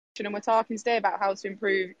Construction, and we're talking today about how to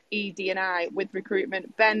improve ED&I with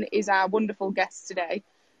recruitment. Ben is our wonderful guest today.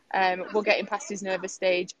 We'll get him past his nervous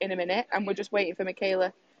stage in a minute, and we're just waiting for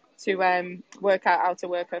Michaela to work out how to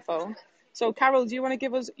work her phone. So, Carol, do you want to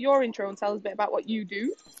give us your intro and tell us a bit about what you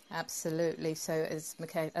do? Absolutely. So, as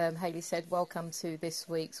Hayley said, welcome to this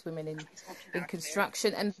week's Women in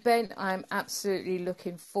Construction. And Ben, I'm absolutely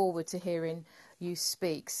looking forward to hearing you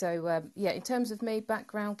speak. So, in terms of me,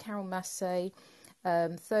 background, Carol Massey,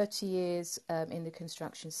 30 years in the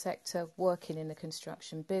construction sector, working in the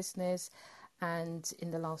construction business, and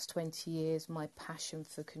in the last 20 years, my passion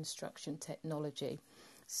for construction technology.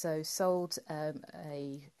 So, sold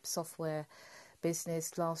a software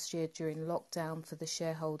business last year during lockdown for the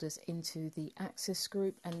shareholders into the Axis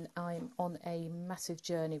Group, and I'm on a massive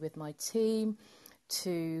journey with my team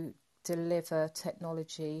to deliver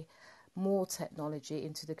more technology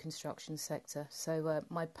into the construction sector. So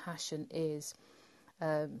my passion is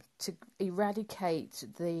to eradicate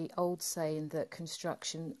the old saying that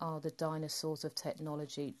construction are the dinosaurs of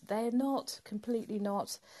technology. They're not, completely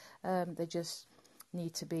not. They just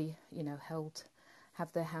need to be, held, have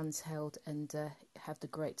their hands held, and have the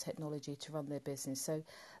great technology to run their business. So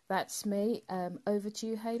that's me. Over to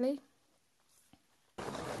you, Hayley.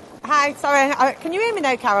 Hi, sorry, can you hear me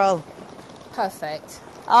now, Carol? Perfect.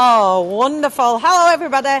 Oh, wonderful. Hello,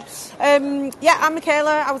 everybody. I'm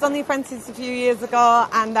Michaela. I was on The Apprentice a few years ago,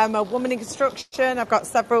 and I'm a woman in construction. I've got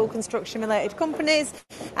several construction-related companies,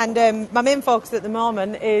 and my main focus at the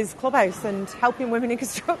moment is Clubhouse and helping women in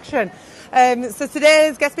construction. So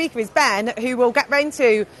today's guest speaker is Ben, who we'll get round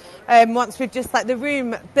to once we've just let the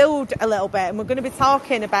room build a little bit, and we're going to be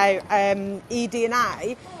talking about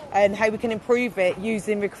ED&I and how we can improve it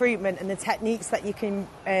using recruitment and the techniques that you can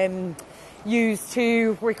use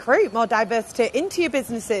to recruit more diversity into your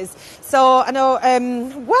businesses. So I know,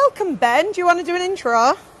 welcome Ben, do you want to do an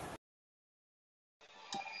intro?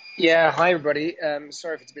 Yeah, hi everybody.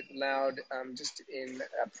 Sorry if it's a bit loud, I'm just in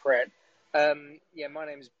Pret. My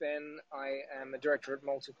name is Ben. I am a director at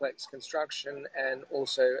Multiplex Construction and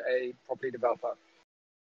also a property developer.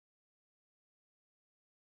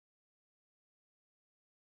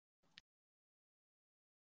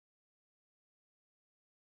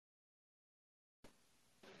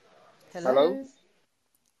 Hello?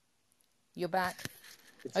 You're back.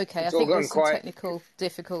 It's I think there's some technical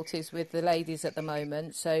difficulties with the ladies at the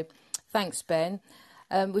moment. So thanks, Ben.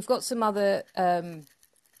 We've got some other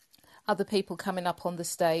people coming up on the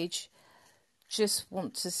stage. Just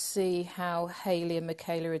want to see how Hayley and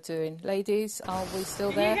Michaela are doing. Ladies, are we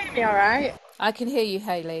still there? Can you hear me all right? I can hear you,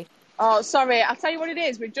 Hayley. Oh, sorry. I'll tell you what it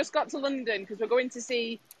is. We've just got to London because we're going to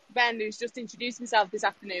see Ben, who's just introduced himself this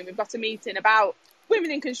afternoon. We've got a meeting about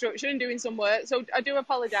women in construction doing some work. So I do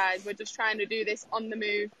apologise. We're just trying to do this on the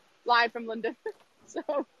move, live from London.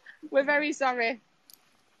 So we're very sorry.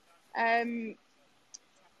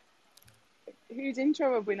 Whose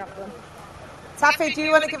intro have we not done? Taffy, do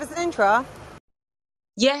you want to give us an intro?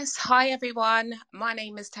 Yes, hi everyone. My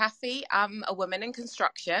name is Taffy. I'm a woman in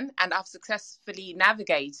construction and I've successfully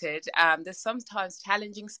navigated this sometimes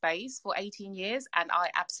challenging space for 18 years and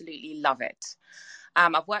I absolutely love it.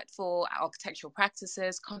 I've worked for architectural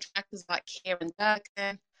practices, contractors like Kieran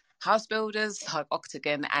Durkin, house builders like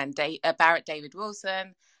Octagon and Barrett David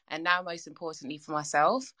Wilson, and now most importantly for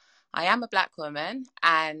myself, I am a Black woman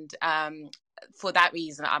and for that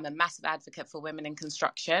reason I'm a massive advocate for women in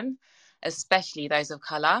construction, especially those of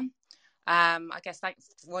colour. I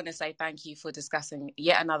want to say thank you for discussing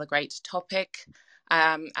yet another great topic.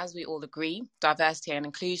 As we all agree, diversity and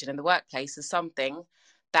inclusion in the workplace is something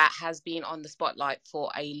that has been on the spotlight for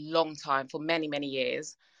a long time, for many, many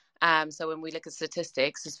years. So when we look at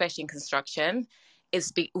statistics, especially in construction,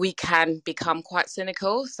 we can become quite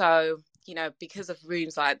cynical. So, because of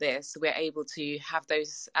rooms like this, we're able to have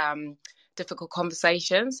those difficult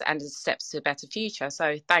conversations and steps to a better future.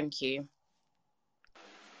 So thank you.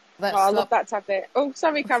 I love that, Taffy. Oh,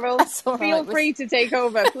 sorry, Carol. That's all right. Feel free to take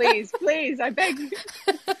over, please. Please, I beg you.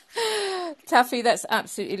 Taffy, that's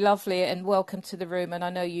absolutely lovely, and welcome to the room. And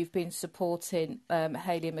I know you've been supporting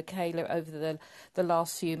Hayley and Michaela over the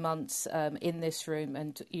last few months in this room,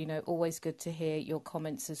 and always good to hear your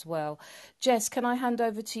comments as well. Jess, can I hand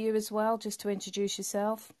over to you as well, just to introduce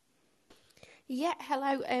yourself? Yeah,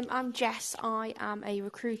 hello, I'm Jess. I am a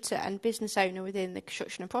recruiter and business owner within the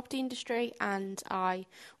construction and property industry, and I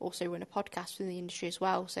also run a podcast within the industry as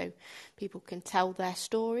well, so people can tell their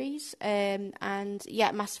stories.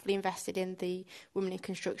 Massively invested in the women in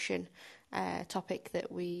construction topic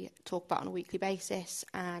that we talk about on a weekly basis,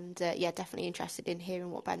 and definitely interested in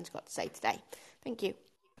hearing what Ben's got to say today. Thank you.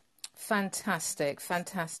 Fantastic,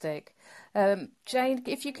 fantastic. Jane,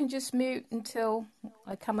 if you can just mute until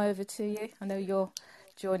I come over to you. I know you're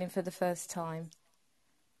joining for the first time.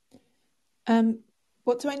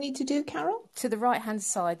 What do I need to do, Carol? To the right-hand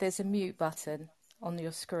side, there's a mute button on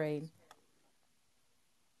your screen.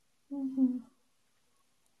 Mm-hmm.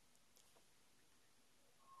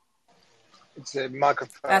 It's a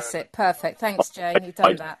microphone. That's it. Perfect. Thanks, Jane. You've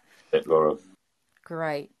done that. Laura.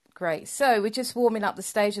 Great, great. So we're just warming up the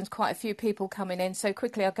stage and quite a few people coming in. So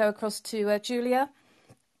quickly, I'll go across to Julia.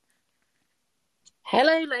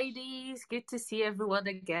 Hello, ladies. Good to see everyone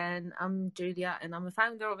again. I'm Julia, and I'm a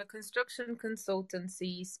founder of a construction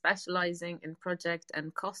consultancy specializing in project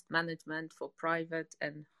and cost management for private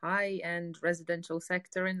and high-end residential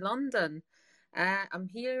sector in London. I'm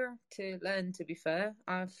here to learn, to be fair.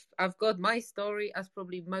 I've got my story, as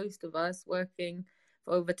probably most of us, working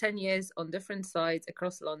for over 10 years on different sites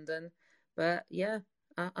across London. But yeah,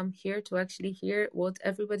 I'm here to actually hear what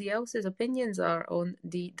everybody else's opinions are on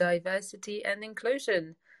the diversity and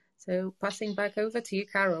inclusion. So passing back over to you,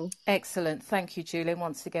 Carol. Excellent. Thank you, Julian.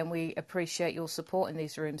 Once again, we appreciate your support in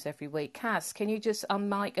these rooms every week. Cass, can you just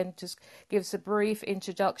unmic and just give us a brief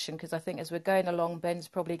introduction? Because I think as we're going along, Ben's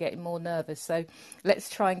probably getting more nervous. So let's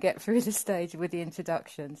try and get through the stage with the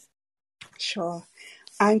introductions. Sure.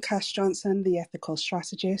 I'm Cass Johnson, the ethical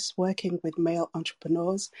strategist, working with male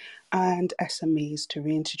entrepreneurs and SMEs to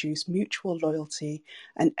reintroduce mutual loyalty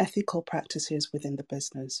and ethical practices within the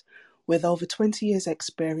business. With over 20 years'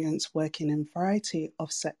 experience working in a variety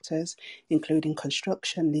of sectors, including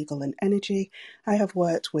construction, legal and energy, I have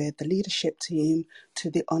worked with the leadership team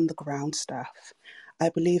to the on-the-ground staff. I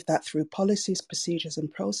believe that through policies, procedures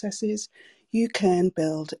and processes, you can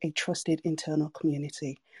build a trusted internal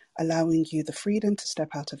community, allowing you the freedom to step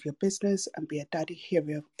out of your business and be a daddy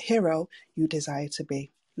hero you desire to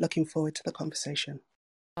be. Looking forward to the conversation.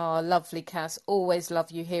 Oh, lovely, Cass. Always love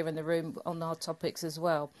you here in the room on our topics as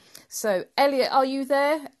well. So, Elliot, are you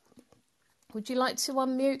there? Would you like to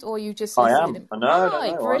unmute, or are you just listening? I am.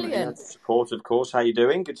 No, brilliant. I'm here to support, of course. How are you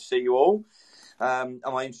doing? Good to see you all. Am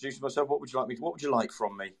I introducing myself? What would you like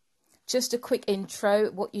from me? Just a quick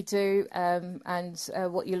intro, what you do, and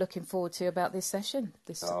what you're looking forward to about this session.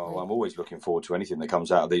 I'm always looking forward to anything that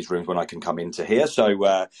comes out of these rooms when I can come into here.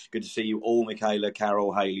 So good to see you all, Michaela,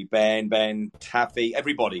 Carol, Hayley, Ben, Taffy,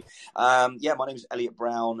 everybody. My name is Elliot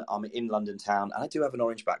Brown. I'm in London town, and I do have an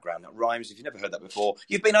orange background. That rhymes. If you've never heard that before,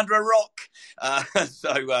 you've been under a rock. I'm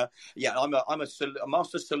a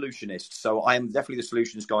master solutionist. So I am definitely the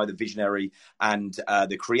solutions guy, the visionary, and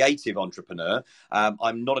the creative entrepreneur.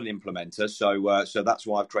 I'm not an implementer. So that's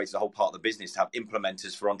why I've created a whole part of the business to have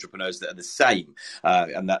implementers for entrepreneurs that are the same,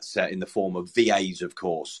 and that's in the form of VAs, of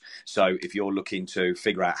course. So if you're looking to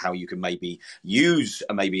figure out how you can maybe use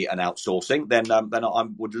an outsourcing, then I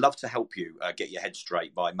would love to help you get your head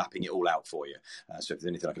straight by mapping it all out for you. So if there's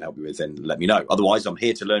anything I can help you with, then let me know. Otherwise, I'm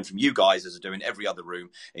here to learn from you guys, as I do in every other room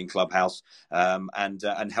in Clubhouse, and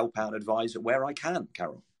help out and advise where I can,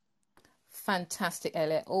 Carol. Fantastic,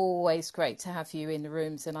 Elliot. Always great to have you in the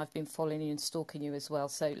rooms, and I've been following you and stalking you as well.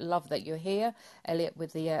 So love that you're here, Elliot,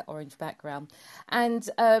 with the orange background. And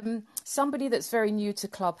somebody that's very new to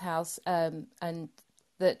Clubhouse, and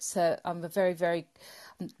that I'm a very, very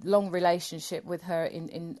long relationship with her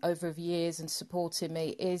in over years and supporting me,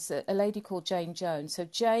 is a lady called Jane Jones. So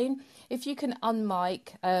Jane, if you can unmic,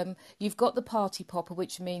 you've got the party popper,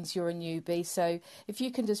 which means you're a newbie. So if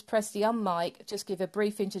you can just press the unmic, just give a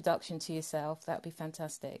brief introduction to yourself, that would be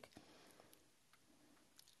fantastic.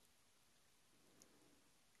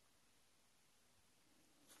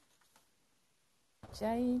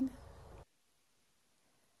 Jane?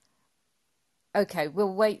 Okay,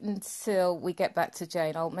 we'll wait until we get back to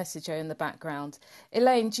Jane. I'll message her in the background.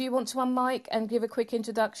 Elaine, do you want to unmic and give a quick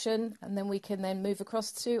introduction, and then we can then move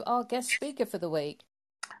across to our guest speaker for the week?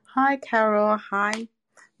 Hi, Carol. Hi,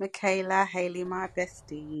 Michaela, Hayley, my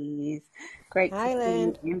besties. Great to see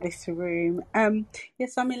you in this room.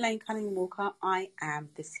 Yes, I'm Elaine Cunningham-Walker. I am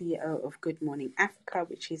the CEO of Good Morning Africa,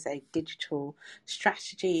 which is a digital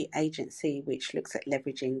strategy agency which looks at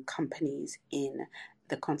leveraging companies in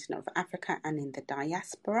the continent of Africa and in the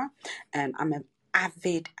diaspora. I'm an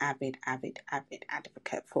avid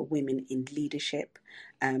advocate for women in leadership,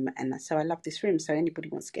 and so I love this room. So anybody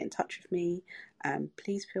wants to get in touch with me,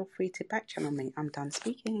 please feel free to back channel me. I'm done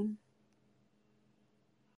speaking.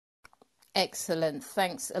 Excellent.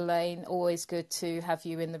 Thanks, Elaine. Always good to have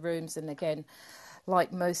you in the rooms. And again,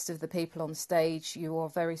 like most of the people on stage, you are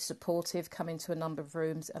very supportive, coming to a number of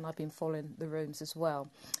rooms, and I've been following the rooms as well.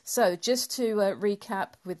 So just to recap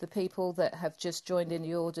with the people that have just joined in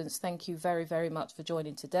the audience, thank you very, very much for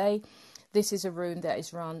joining today. This is a room that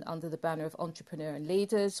is run under the banner of Entrepreneur and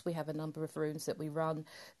Leaders. We have a number of rooms that we run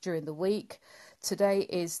during the week. Today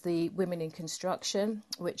is the Women in Construction,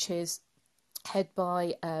 which is head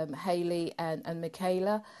by Hayley and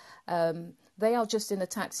Michaela. They are just in a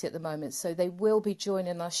taxi at the moment, so they will be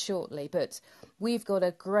joining us shortly. But we've got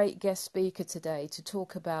a great guest speaker today to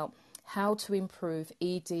talk about how to improve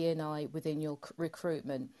ED&I within your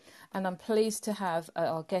recruitment. And I'm pleased to have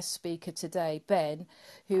our guest speaker today, Ben,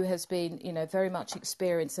 who has been, very much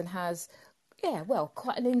experienced and has,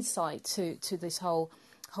 quite an insight to this whole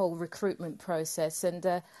recruitment process. And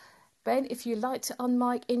Ben, if you'd like to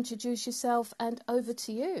unmic, introduce yourself, and over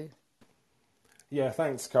to you. Yeah,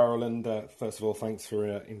 thanks, Carol. And first of all, thanks for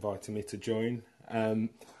inviting me to join.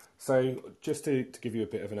 So just to give you a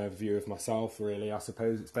bit of an overview of myself, really, I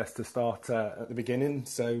suppose it's best to start at the beginning.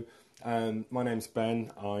 So my name's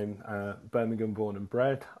Ben. I'm Birmingham born and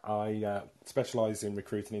bred. I specialise in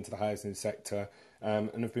recruiting into the housing sector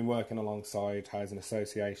and have been working alongside housing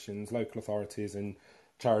associations, local authorities and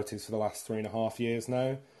charities for the last 3.5 years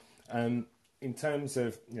now. In terms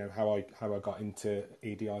of how I got into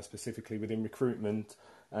EDI specifically within recruitment,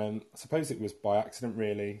 I suppose it was by accident,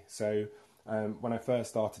 really. So when I first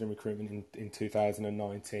started in recruitment in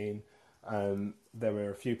 2019, there were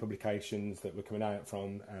a few publications that were coming out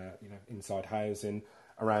from Inside Housing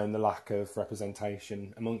around the lack of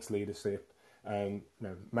representation amongst leadership,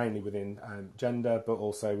 mainly within gender, but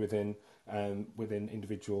also within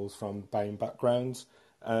individuals from BAME backgrounds.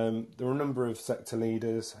 There were a number of sector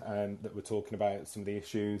leaders that were talking about some of the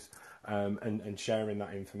issues and sharing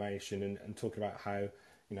that information and talking about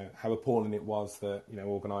how appalling it was that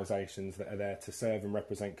organisations that are there to serve and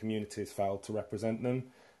represent communities failed to represent them.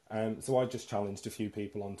 So I just challenged a few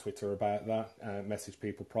people on Twitter about that, messaged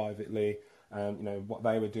people privately, what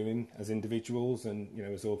they were doing as individuals and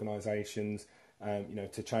as organisations,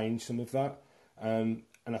 to change some of that. And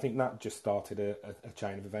I think that just started a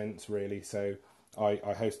chain of events, really. So I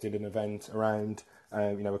hosted an event around,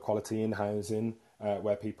 equality in housing,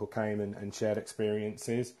 where people came and shared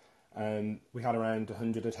experiences. We had around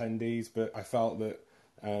 100 attendees, but I felt that,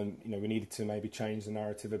 we needed to maybe change the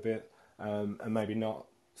narrative a bit, and maybe not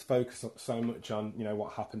focus so much on,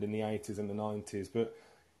 what happened in the 80s and the 90s, but,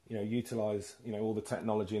 utilise, all the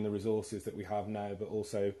technology and the resources that we have now, but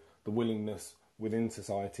also the willingness within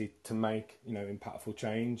society to make, impactful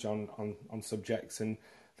change on subjects and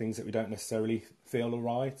things that we don't necessarily feel are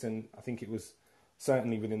right. And I think it was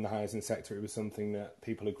certainly within the housing sector, it was something that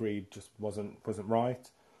people agreed just wasn't right.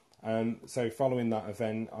 So following that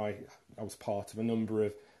event, I was part of a number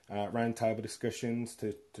of roundtable discussions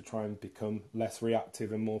to try and become less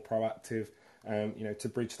reactive and more proactive, to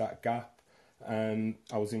bridge that gap.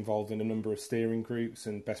 I was involved in a number of steering groups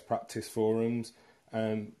and best practice forums.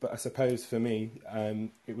 But I suppose for me,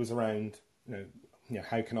 it was around,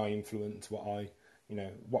 how can I influence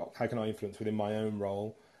how can I influence within my own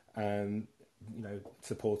role,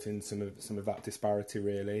 supporting some of that disparity,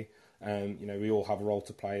 really. We all have a role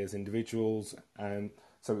to play as individuals, so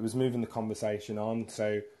it was moving the conversation on.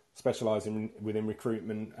 So specialising within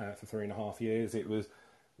recruitment for 3.5 years, it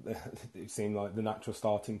seemed like the natural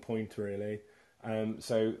starting point, really.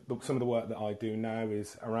 So some of the work that I do now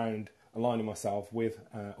is around aligning myself with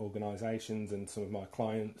organisations and some of my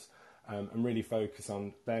clients, and really focus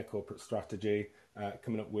on their corporate strategy,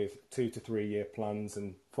 coming up with 2 to 3 year plans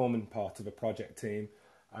and forming part of a project team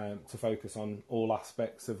to focus on all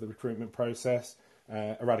aspects of the recruitment process,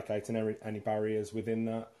 eradicating any barriers within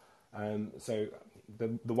that. So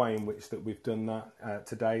the way in which that we've done that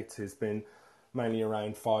to date has been mainly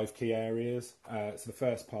around 5 key areas. So the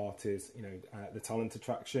first part is the talent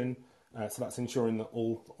attraction. So that's ensuring that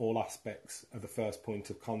all aspects of the first point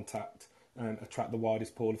of contact attract the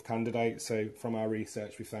widest pool of candidates. So from our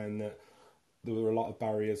research, we found that there were a lot of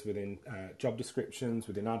barriers within job descriptions,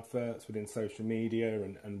 within adverts, within social media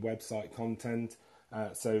and website content.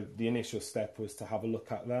 So the initial step was to have a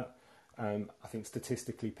look at that. I think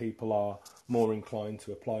statistically people are more inclined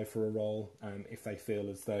to apply for a role if they feel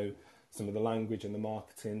as though some of the language and the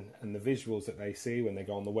marketing and the visuals that they see when they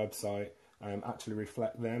go on the website actually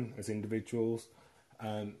reflect them as individuals.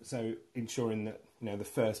 So ensuring that the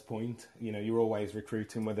first point, you're always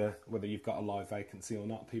recruiting whether you've got a live vacancy or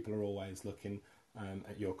not. People are always looking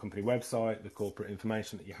at your company website, the corporate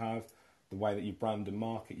information that you have, the way that you brand and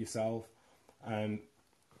market yourself, and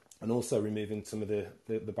also removing some of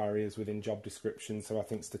the barriers within job descriptions. So I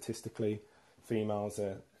think statistically, females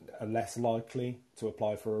are less likely to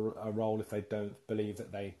apply for a role if they don't believe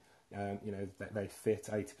that they fit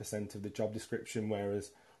 80% of the job description,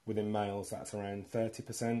 whereas within males that's around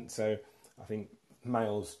 30%. So I think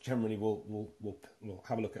males generally will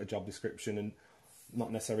have a look at a job description and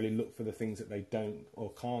not necessarily look for the things that they don't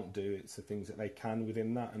or can't do. It's the things that they can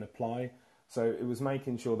within that and apply. So it was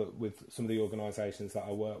making sure that with some of the organisations that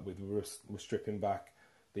I work with, we're stripping back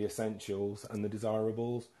the essentials and the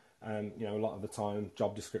desirables. You know, a lot of the time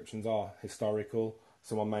job descriptions are historical.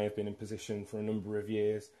 Someone may have been in position for a number of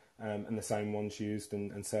years, and the same one's used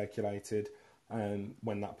and circulated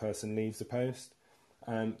when that person leaves the post.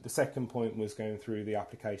 The second point was going through the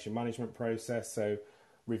application management process, so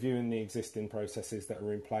reviewing the existing processes that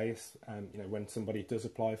are in place. You know, when somebody does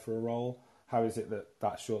apply for a role, how is it that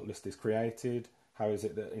that shortlist is created? How is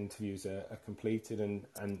it that interviews are completed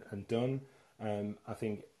and done? I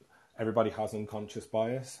think everybody has unconscious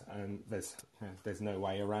bias, and there's no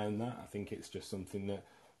way around that. I think it's just something that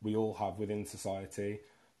we all have within society,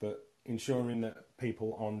 but ensuring that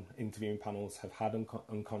people on interviewing panels have had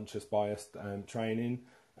unconscious bias training,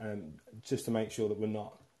 just to make sure that we're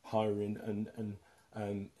not hiring and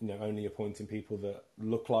you know, only appointing people that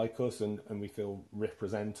look like us and we feel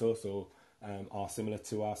represent us or are similar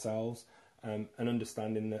to ourselves, and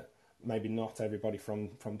understanding that maybe not everybody from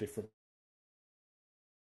different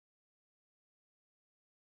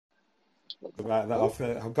about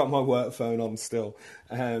that. I've got my work phone on still.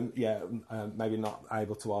 Maybe not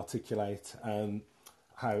able to articulate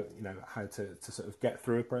how to sort of get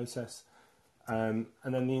through a process, and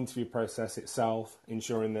then the interview process itself,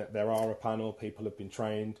 ensuring that there are a panel, people have been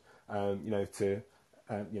trained, to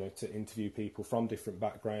interview people from different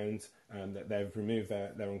backgrounds, and that they've removed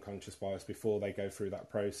their unconscious bias before they go through that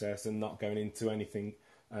process, and not going into anything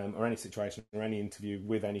or any situation or any interview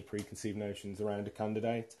with any preconceived notions around a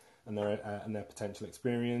candidate and their potential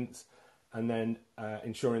experience, and then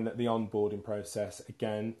ensuring that the onboarding process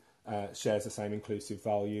again shares the same inclusive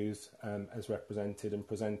values as represented and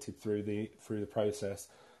presented through the process,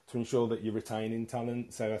 to ensure that you're retaining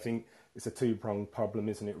talent. So I think it's a two-pronged problem,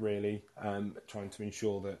 isn't it, really, trying to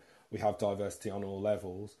ensure that we have diversity on all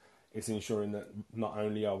levels. It's ensuring that not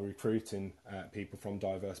only are we recruiting people from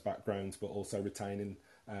diverse backgrounds, but also retaining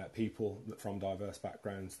people from diverse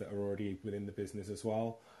backgrounds that are already within the business as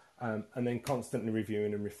well. And then constantly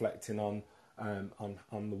reviewing and reflecting on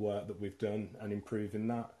the work that we've done and improving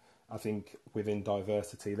that. I think within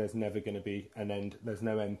diversity, there's never going to be an end. There's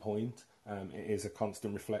no end point. It is a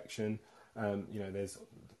constant reflection. There's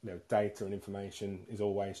data and information is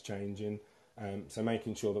always changing. So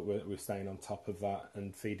making sure that we're staying on top of that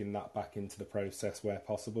and feeding that back into the process where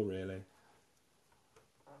possible, really.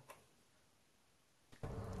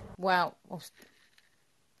 Wow.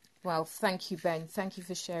 Well, thank you, Ben. Thank you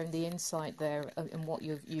for sharing the insight there and what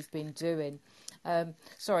you've been doing.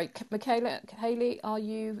 Sorry, Michaela, Hayley, are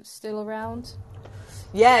you still around?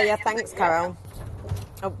 Yeah, thanks, Carol.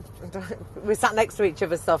 Oh, we sat next to each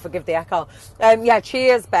other, so forgive the echo.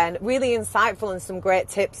 Cheers, Ben. Really insightful and some great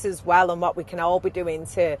tips as well on what we can all be doing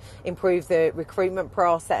to improve the recruitment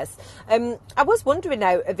process. I was wondering,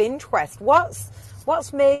 out of interest,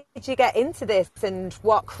 what's made you get into this, and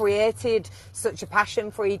what created such a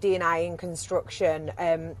passion for ED&I in construction?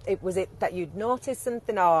 Was it that you'd noticed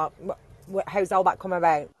something, or how's all that come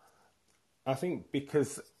about? I think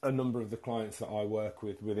because a number of the clients that I work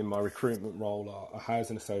with within my recruitment role are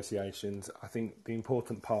housing associations, I think the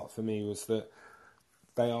important part for me was that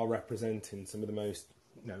they are representing some of the most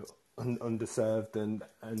underserved and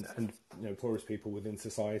poorest people within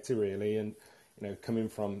society, really. And coming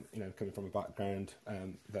from a background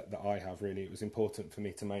that I have, really, it was important for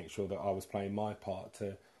me to make sure that I was playing my part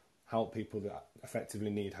to help people that effectively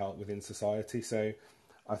need help within society. So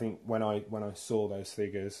I think when I saw those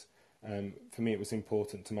figures, for me it was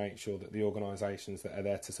important to make sure that the organisations that are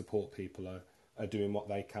there to support people are doing what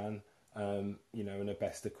they can, and are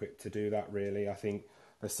best equipped to do that, really. I think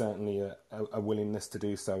there's certainly a willingness to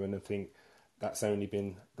do so, and I think that's only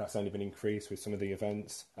been increased with some of the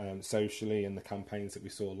events socially and the campaigns that we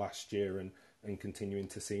saw last year and continuing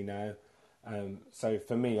to see now. So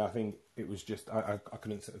for me, I think it was just I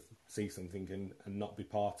couldn't sort of see something and not be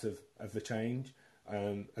part of the change.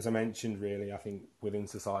 As I mentioned, really, I think within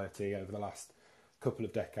society over the last couple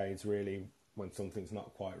of decades, really, when something's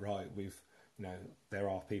not quite right, there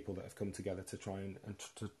are people that have come together to try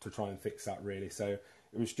and fix that, really. So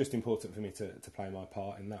it was just important for me to play my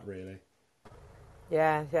part in that, really.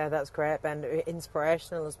 Yeah, that's great, Ben.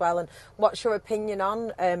 Inspirational as well. And what's your opinion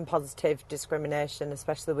on positive discrimination,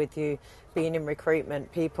 especially with you being in recruitment?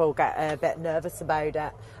 People get a bit nervous about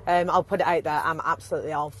it. I'll put it out there, I'm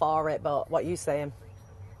absolutely all for it, but what are you saying?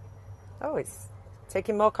 Oh, it's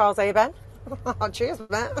taking more calls, eh, Ben? Cheers,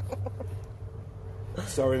 Ben.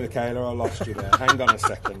 Sorry, Michaela, I lost you there. Hang on a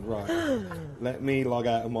second. Right. Let me log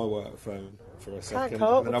out of my work phone for a second. Can't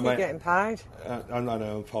cope with you getting paid. I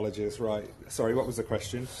know, apologies. Right. Sorry, what was the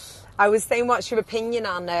question? I was saying, what's your opinion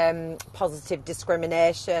on positive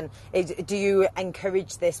discrimination? Do you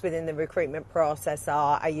encourage this within the recruitment process, or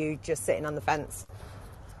are you just sitting on the fence?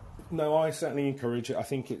 No, I certainly encourage it. I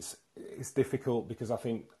think it's difficult because I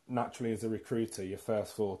think naturally as a recruiter, your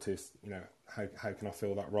first thought is, how can I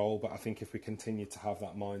fill that role? But I think if we continue to have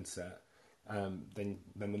that mindset, then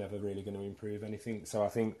we're never really going to improve anything. So I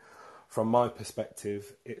think from my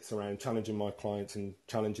perspective, it's around challenging my clients and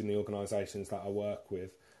challenging the organisations that I work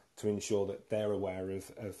with to ensure that they're aware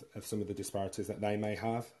of some of the disparities that they may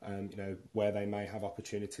have, where they may have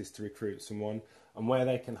opportunities to recruit someone and where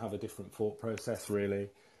they can have a different thought process, really.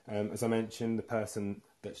 As I mentioned, the person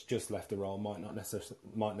that's just left the role might not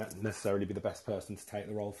necessarily be the best person to take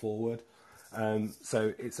the role forward.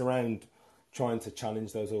 So it's around trying to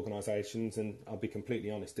challenge those organisations, and I'll be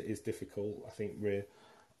completely honest, it is difficult. I think we're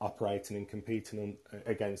operating and competing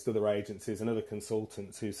against other agencies and other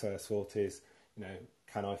consultants whose first thought is,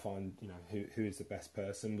 can I find, who is the best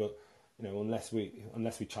person? But, unless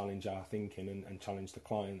we challenge our thinking and challenge the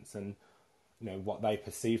clients and, what they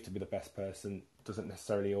perceive to be the best person doesn't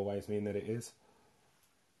necessarily always mean that it is.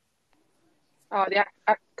 Oh, yeah,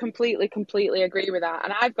 I completely agree with that.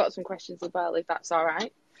 And I've got some questions as well, if that's all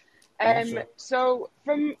right. Sure. So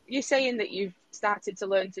from you saying that you've started to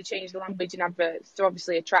learn to change the language in adverts to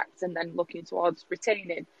obviously attract and then looking towards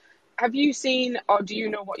retaining, have you seen or do you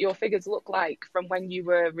know what your figures look like from when you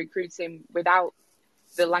were recruiting without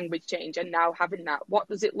the language change and now having that? What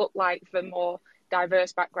does it look like for more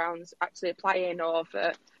diverse backgrounds actually applying, or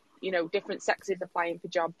for, different sexes applying for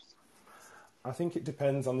jobs? I think it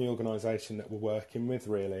depends on the organisation that we're working with,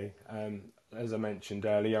 really. As I mentioned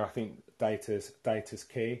earlier, I think data's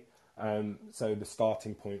key. So the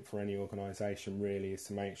starting point for any organisation really is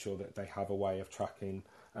to make sure that they have a way of tracking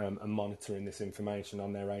and monitoring this information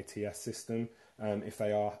on their ATS system. If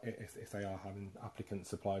they are having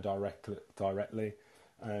applicants apply directly.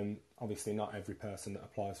 Obviously, not every person that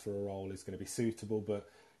applies for a role is going to be suitable, but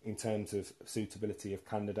in terms of suitability of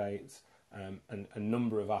candidates and a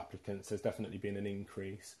number of applicants, there's definitely been an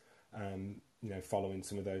increase. Following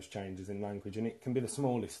some of those changes in language, and it can be the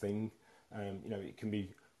smallest thing. It can be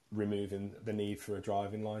removing the need for a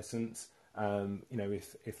driving licence.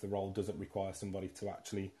 If the role doesn't require somebody to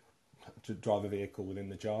actually drive a vehicle within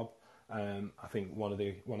the job. I think one of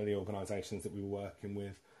the organisations that we were working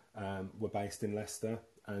with were based in Leicester,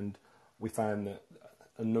 and we found that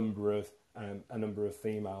a number of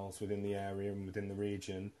females within the area and within the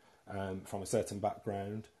region from a certain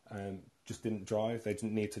background just didn't drive. They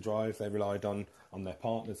didn't need to drive. They relied on their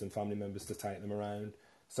partners and family members to take them around.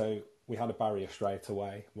 So we had a barrier straight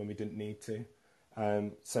away when we didn't need to.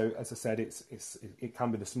 So as I said, it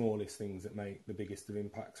can be the smallest things that make the biggest of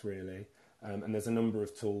impacts, really. And there's a number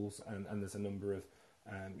of tools and there's a number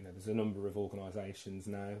of organisations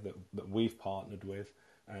now that we've partnered with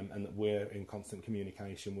and that we're in constant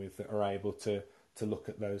communication with that are able to look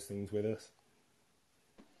at those things with us.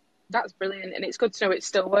 That's brilliant, and it's good to know it's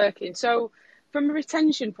still working. So from a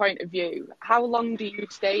retention point of view, how long do you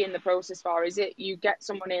stay in the process for? Is it you get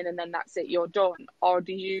someone in and then that's it, you're done? Or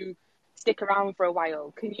do you stick around for a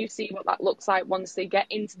while? Can you see what that looks like once they get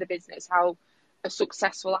into the business, how a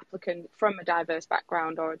successful applicant from a diverse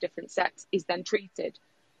background or a different sex is then treated?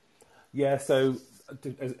 Yeah, so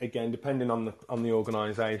again, depending on the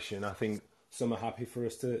organisation, I think some are happy for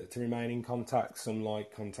us to remain in contact. Some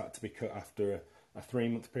like contact to be cut after a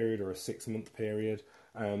 3-month period or a 6-month period.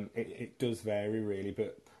 It does vary, really,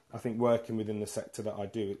 but I think working within the sector that I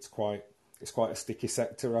do, it's quite a sticky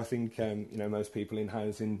sector. I think most people in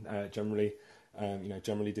housing generally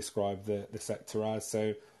describe the sector as.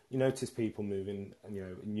 So you notice people moving,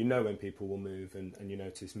 and you know when people will move, and you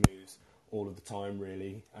notice moves all of the time,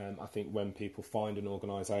 really. I think when people find an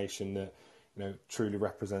organisation that truly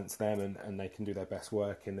represents them and they can do their best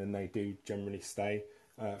work in, then they do generally stay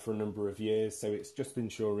for a number of years. So it's just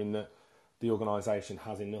ensuring that the organisation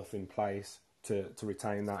has enough in place to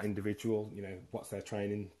retain that individual. What's their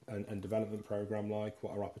training and development programme like?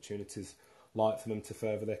 What are opportunities like for them to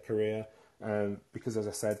further their career? Because, as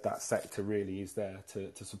I said, that sector really is there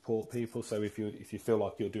to support people. So if you feel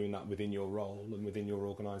like you're doing that within your role and within your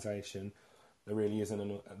organisation, there really isn't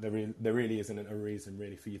a reason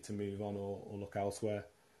really for you to move on or look elsewhere.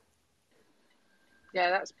 Yeah,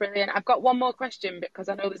 that's brilliant. I've got one more question because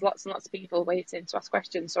I know there's lots and lots of people waiting to ask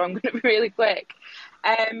questions, so I'm going to be really quick.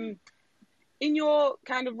 In your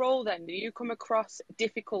kind of role then, do you come across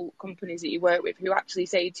difficult companies that you work with who actually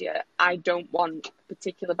say to you, I don't want a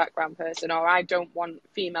particular background person, or I don't want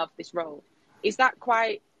female for this role? Is that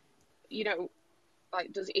quite, you know,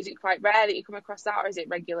 like, is it quite rare that you come across that, or is it a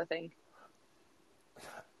regular thing?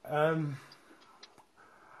 I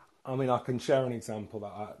mean, I can share an example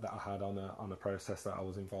that I had on a process that I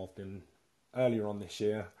was involved in earlier on this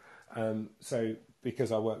year. So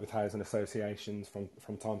because I work with housing associations,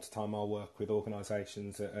 from time to time I'll work with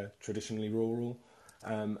organisations that are traditionally rural,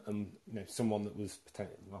 and you know, someone that was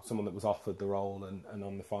offered the role and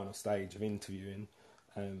on the final stage of interviewing,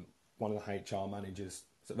 one of the HR managers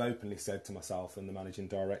sort of openly said to myself and the managing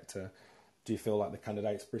director, "Do you feel like the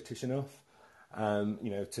candidate's British enough? You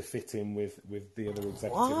know, to fit in with the other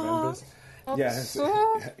executive members?"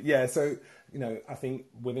 Yeah, so you know, I think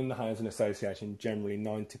within the housing association, generally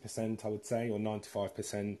 90%, I would say, or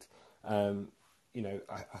 95%, you know,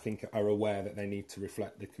 I think are aware that they need to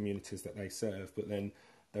reflect the communities that they serve. But then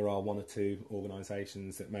there are one or two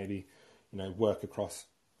organisations that maybe, you know, work across,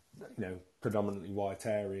 you know, predominantly white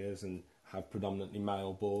areas and have predominantly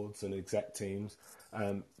male boards and exec teams,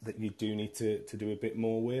 that you do need to do a bit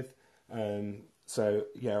more with. So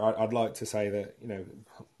yeah, I'd like to say that you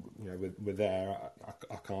know we're there.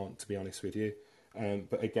 I can't, to be honest with you.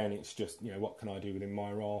 But again, it's just, you know, what can I do within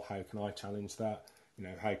my role? How can I challenge that? You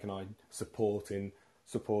know, how can I support in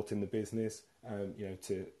the business? You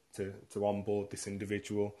know, to onboard this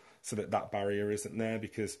individual so that barrier isn't there.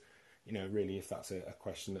 Because, you know, really, if that's a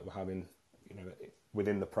question that we're having, you know,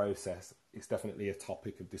 within the process, it's definitely a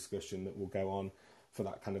topic of discussion that will go on for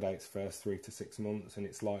that candidate's first 3 to 6 months, and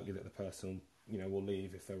it's likely that the person, you know, will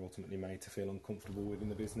leave if they're ultimately made to feel uncomfortable within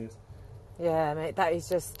the business. Yeah, mate, that is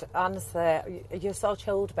just, honestly, you're so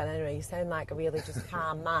chilled, Ben, anyway. You sound like a really just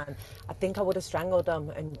calm man. I think I would have strangled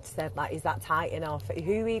him and said, like, is that tight enough?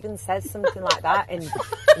 Who even says something like that in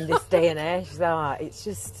this day and age? So it's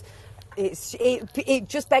just... It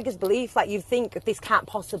just beggars belief. Like, you think this can't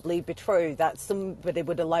possibly be true, that somebody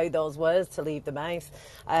would allow those words to leave the mouth.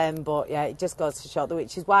 But yeah, it just goes to show,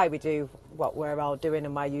 which is why we do what we're all doing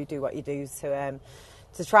and why you do what you do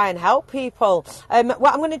to try and help people.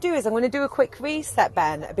 What I'm going to do is I'm going to do a quick reset,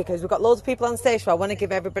 Ben, because we've got loads of people on stage, so I want to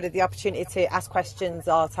give everybody the opportunity to ask questions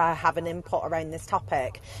or to have an input around this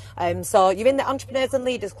topic. So you're in the Entrepreneurs and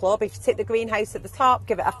Leaders Club. If you tick the greenhouse at the top,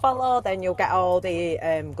 give it a follow, then you'll get all the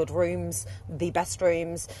good rooms, the best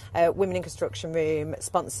rooms. Women in Construction room,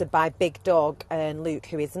 sponsored by Big Doug and Luke,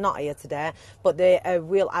 who is not here today, but they are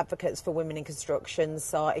real advocates for women in construction.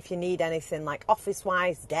 So if you need anything like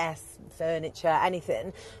office-wise, desks, furniture, anything,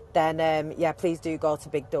 then yeah, please do go to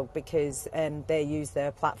Big Doug, because they use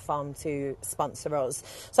their platform to sponsor us.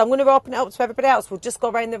 So I'm going to open it up to everybody else. We'll just go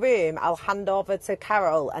around the room. I'll hand over to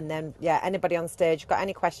Carol, and then yeah, anybody on stage got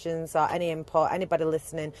any questions or any input, anybody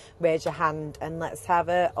listening, raise your hand and let's have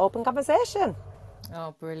an open conversation.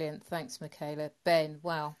 Oh, brilliant! Thanks, Michaela. Ben,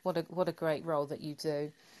 wow, what a great role that you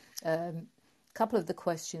do. A couple of the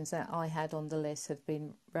questions that I had on the list have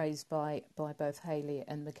been raised by both Hayley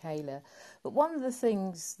and Michaela. But one of the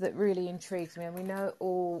things that really intrigued me, and we know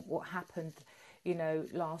all what happened, you know,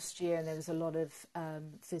 last year, and there was a lot of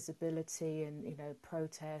visibility and, you know,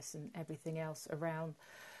 protests and everything else around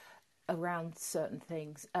certain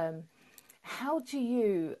things. How do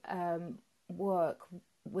you work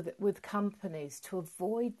with companies to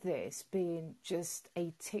avoid this being just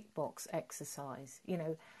a tick box exercise? You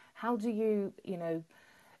know, how do you, you know,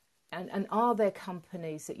 and are there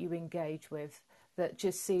companies that you engage with that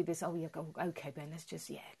just see this, oh yeah, okay, Ben,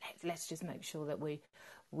 let's just make sure that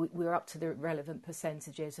we're up to the relevant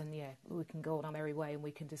percentages, and yeah, we can go on our merry way and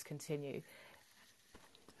we can just continue?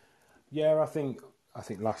 Yeah, I think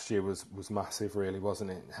last year was massive, really,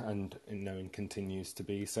 wasn't it? And continues to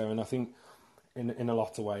be so. And I think in a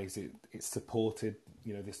lot of ways it supported,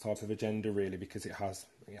 you know, this type of agenda, really, because it has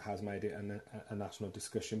made it a national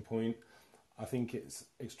discussion point. I think it's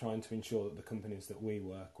trying to ensure that the companies that we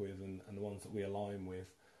work with and the ones that we align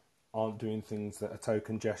with aren't doing things that are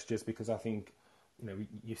token gestures, because I think, you know,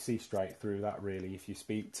 you see straight through that, really. If you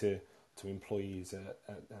speak to employees at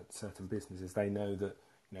certain businesses, they know that,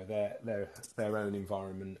 you know, their own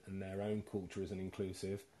environment and their own culture isn't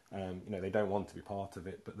inclusive. You know, they don't want to be part of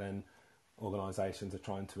it, but then organisations are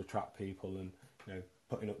trying to attract people and, you know,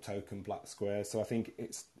 putting up token black squares. So I think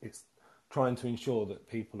it's trying to ensure that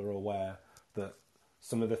people are aware that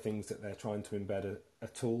some of the things that they're trying to embed are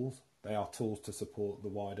tools. They are tools to support the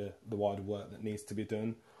wider work that needs to be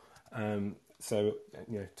done. So,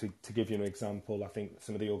 you know, to give you an example, I think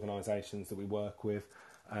some of the organisations that we work with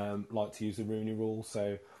like to use the Rooney Rule.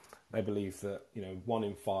 So they believe that, you know, 1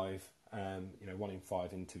 in 5 1 in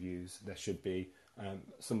 5 interviews, there should be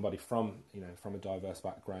somebody from a diverse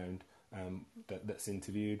background that's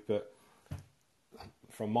interviewed. But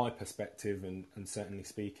from my perspective, and certainly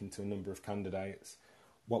speaking to a number of candidates,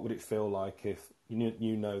 what would it feel like if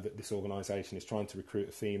you know that this organisation is trying to recruit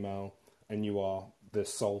a female, and you are the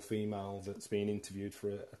sole female that's being interviewed for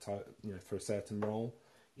a certain role?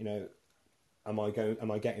 Am I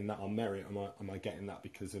getting that on merit? Am I getting that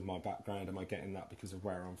because of my background? Am I getting that because of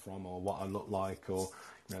where I'm from, or what I look like, or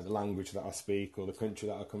the language that I speak, or the country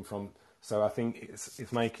that I come from? So I think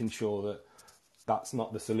it's making sure that that's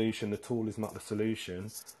not the solution. The tool is not the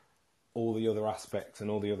solution. All the other aspects and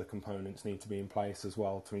all the other components need to be in place as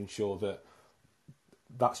well to ensure that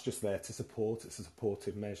that's just there to support. It's a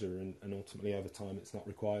supportive measure, and ultimately over time it's not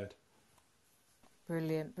required.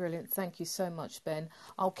 Brilliant, brilliant. Thank you so much, Ben.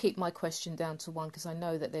 I'll keep my question down to one because I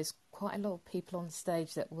know that there's quite a lot of people on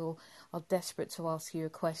stage that are desperate to ask you a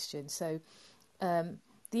question. So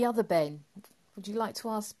the other Ben, would you like to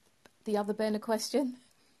ask the other Ben a question?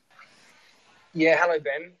 Yeah, hello,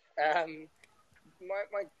 Ben.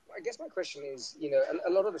 I guess my question is, a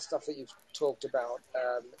lot of the stuff that you've talked about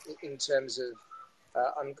in terms of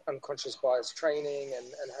unconscious bias training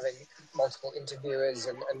and having multiple interviewers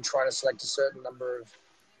and trying to select a certain number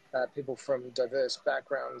of people from diverse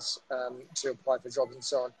backgrounds to apply for jobs and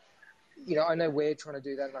so on. I know we're trying to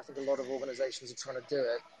do that, and I think a lot of organizations are trying to do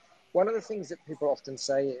it. One of the things that people often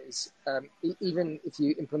say is, even if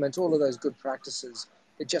you implement all of those good practices,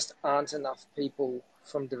 there just aren't enough people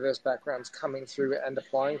from diverse backgrounds coming through and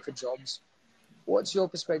applying for jobs. What's your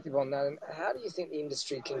perspective on that, and how do you think the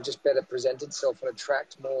industry can just better present itself and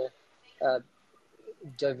attract more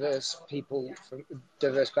diverse people from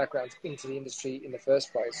diverse backgrounds into the industry in the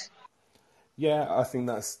first place? Yeah, I think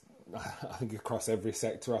across every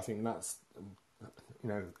sector, I think that's,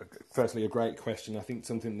 firstly a great question. I think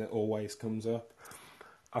something that always comes up.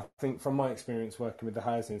 I think from my experience working with the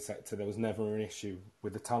housing sector, there was never an issue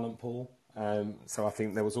with the talent pool. So I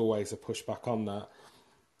think there was always a pushback on that.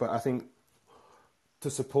 But I think to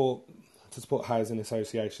support housing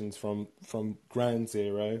associations from ground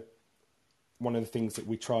zero, one of the things that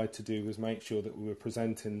we tried to do was make sure that we were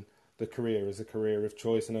presenting the career as a career of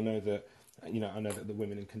choice. And I know that the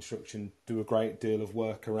women in construction do a great deal of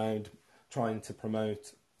work around trying to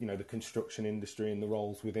promote, the construction industry and the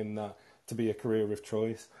roles within that to be a career of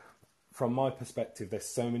choice. From my perspective, there's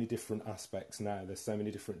so many different aspects now. There's so many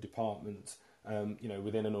different departments,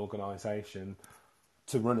 within an organisation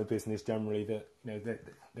to run a business generally that,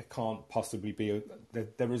 there can't possibly be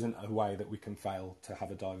there isn't a way that we can fail to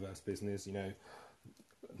have a diverse business.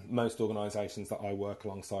 Most organisations that I work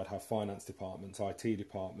alongside have finance departments, IT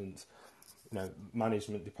departments,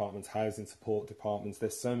 management departments, housing support departments.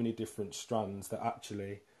 There's so many different strands that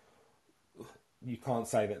actually you can't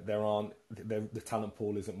say that the talent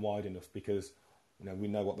pool isn't wide enough, because we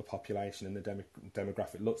know what the population and the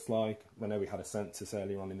demographic looks like. I know we had a census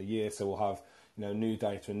earlier on in the year, so we'll have new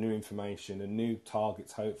data and new information and new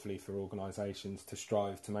targets hopefully for organisations to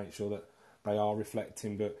strive to make sure that they are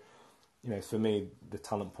reflecting. But for me, the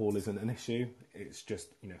talent pool isn't an issue. It's just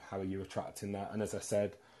how are you attracting that? And as I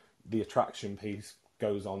said, the attraction piece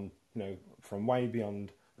goes on from way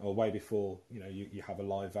beyond or way before you have a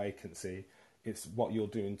live vacancy. It's what you're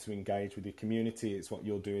doing to engage with your community. It's what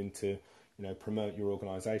you're doing to promote your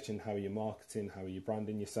organisation. How are you marketing? How are you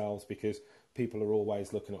branding yourselves? Because people are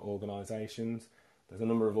always looking at organisations. There's a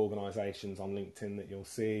number of organisations on LinkedIn that you'll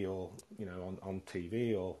see, or on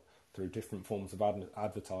TV, or through different forms of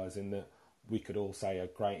advertising, that we could all say are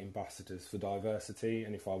great ambassadors for diversity.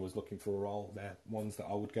 And if I was looking for a role, they're ones that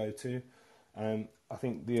I would go to. I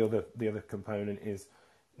think the other component is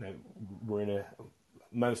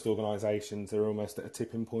most organisations are almost at a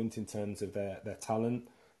tipping point in terms of their talent.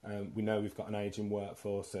 We know we've got an ageing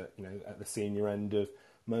workforce at the senior end of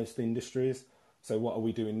most industries. So what are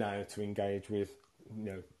we doing now to engage with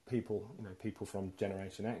people from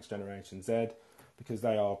Generation X, Generation Z, because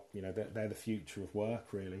they are they're the future of work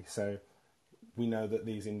really. So we know that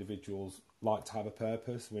these individuals like to have a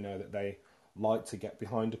purpose. We know that they like to get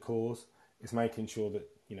behind a cause. It's making sure that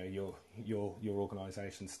your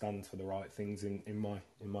organisation stands for the right things in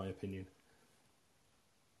my opinion.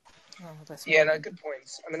 Oh, good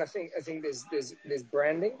points. I mean, I think there's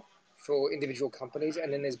branding for individual companies,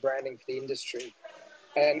 and then there's branding for the industry.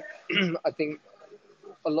 And I think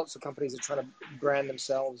lots of companies are trying to brand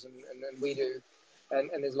themselves, and we do. And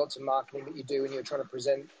there's lots of marketing that you do, and you're trying to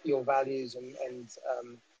present your values and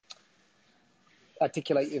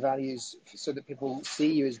articulate your values so that people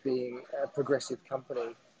see you as being a progressive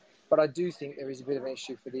company. But I do think there is a bit of an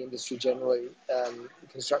issue for the industry generally. The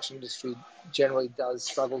construction industry generally does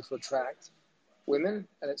struggle to attract women,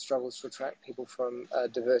 and it struggles to attract people from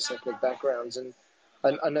diverse ethnic backgrounds. And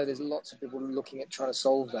I know there's lots of people looking at trying to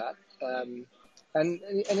solve that. And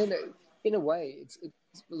in a way, it's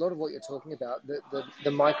a lot of what you're talking about,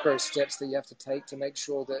 the micro steps that you have to take to make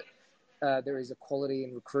sure that there is equality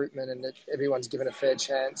in recruitment and that everyone's given a fair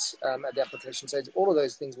chance at the application stage. All of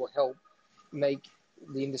those things will help make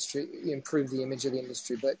the industry, improve the image of the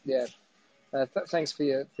industry. But yeah, thanks for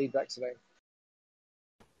your feedback today.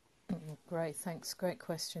 Great, thanks. Great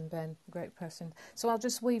question, Ben. Great question. So I'll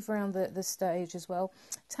just weave around the stage as well.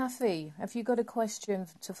 Taffy, have you got a question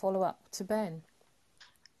to follow up to Ben?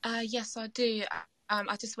 Yes, I do.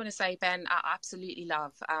 I just want to say, Ben, I absolutely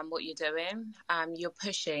love what you're doing. You're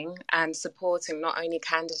pushing and supporting not only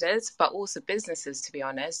candidates, but also businesses, to be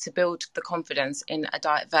honest, to build the confidence in a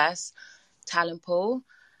diverse talent pool.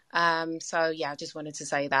 So, yeah, I just wanted to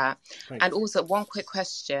say that. Thanks. And also one quick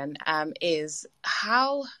question is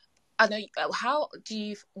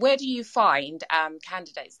where do you find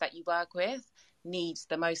candidates that you work with need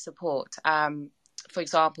the most support? For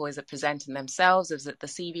example, is it presenting themselves? Is it the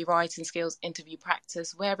CV writing skills, interview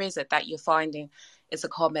practice? Where is it that you're finding is a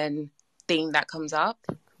common theme that comes up?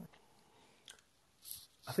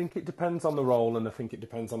 I think it depends on the role, and I think it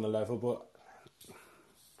depends on the level. But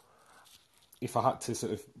if I had to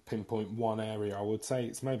sort of pinpoint one area, I would say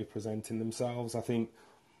it's maybe presenting themselves. I think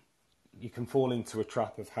you can fall into a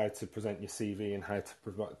trap of how to present your CV and how to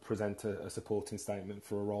present a supporting statement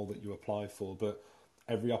for a role that you apply for. But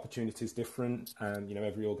every opportunity is different, and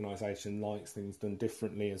every organisation likes things done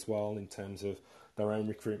differently as well in terms of their own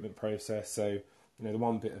recruitment process. So the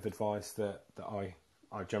one bit of advice that I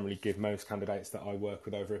generally give most candidates that I work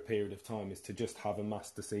with over a period of time is to just have a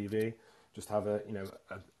master CV, just have a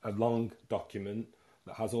long document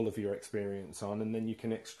that has all of your experience on, and then you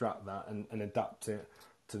can extract that and adapt it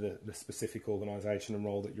to the specific organisation and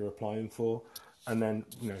role that you're applying for. And then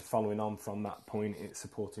following on from that point, it's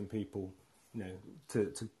supporting people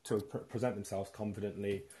to present themselves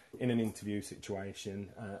confidently in an interview situation,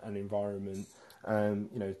 an environment,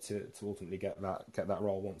 to ultimately get that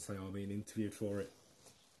role once they are being interviewed for it.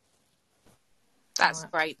 That's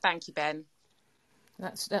great. Thank you, Ben.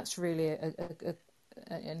 That's really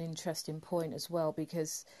an interesting point as well,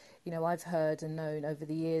 because I've heard and known over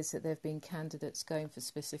the years that there have been candidates going for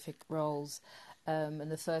specific roles,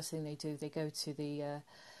 and the first thing they do, they go to the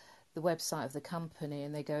website of the company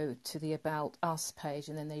and they go to the About Us page,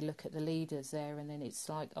 and then they look at the leaders there, and then it's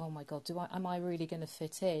like, oh my God, am I really going to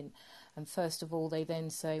fit in? And first of all, they then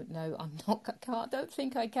say, no, I'm not. I don't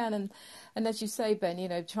think I can. And as you say,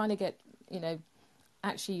 Ben, trying to get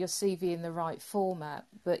actually your CV in the right format.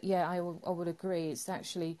 But yeah, I would agree. It's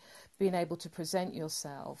actually being able to present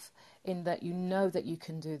yourself in that that you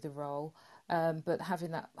can do the role. But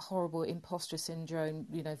having that horrible imposter syndrome,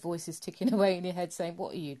 voices ticking away in your head saying,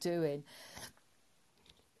 what are you doing?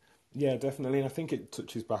 Yeah, definitely. And I think it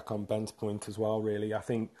touches back on Ben's point as well, really. I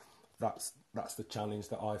think that's the challenge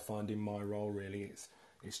that I find in my role, really.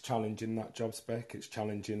 It's challenging that job spec. It's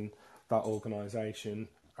challenging that organisation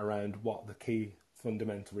around what the key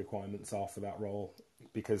fundamental requirements are for that role.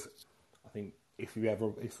 Because I think if we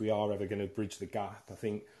are ever going to bridge the gap, I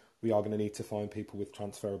think we are going to need to find people with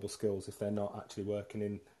transferable skills if they're not actually working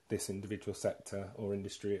in this individual sector or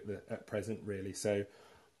industry at present, really. So,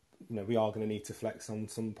 we are going to need to flex on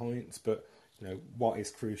some points, but what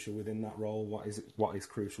is crucial within that role? What is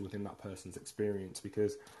crucial within that person's experience?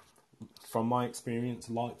 Because from my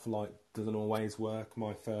experience, like for like doesn't always work.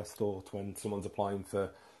 My first thought when someone's applying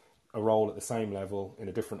for a role at the same level in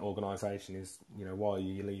a different organisation is, why are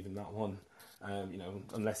you leaving that one?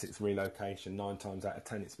 Unless it's relocation, 9 times out of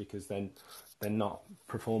 10 it's because then they're not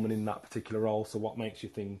performing in that particular role. So what makes you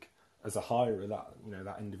think as a hirer that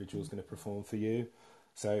that individual is going to perform for you?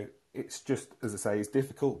 So it's just, as I say, it's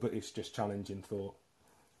difficult, but it's just challenging thought.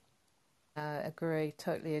 Agree,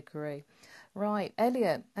 totally agree. Right,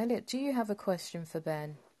 Elliot, do you have a question for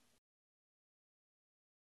Ben?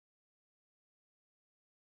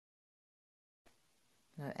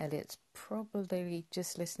 No, Elliot's probably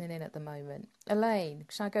just listening in at the moment. Elaine,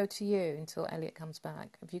 shall I go to you until Elliot comes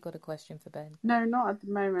back? Have you got a question for Ben? No, not at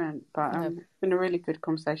the moment, but No. it's been a really good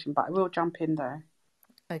conversation, but I will jump in though.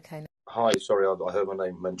 Okay. Hi, sorry, I heard my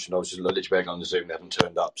name mentioned. I was just literally on the Zoom, they haven't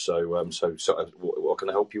turned up. So what can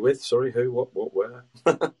I help you with? Sorry, who, what, where?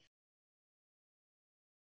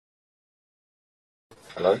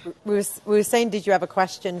 Hello? We were saying, did you have a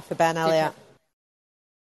question for Ben, Elliot?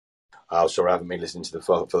 Oh, sorry, I haven't been listening to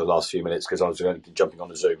for the last few minutes because I was jumping on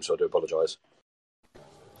the Zoom, so I do apologise.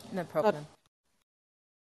 No problem.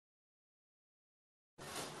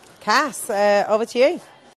 Cass, over to you.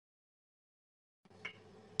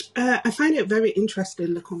 I find it very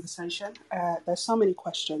interesting, the conversation. There's so many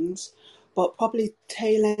questions, but probably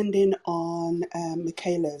tail ending on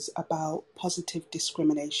Michaela's about positive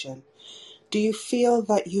discrimination. Do you feel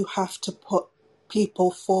that you have to put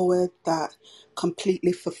people forward that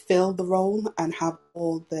completely fulfill the role and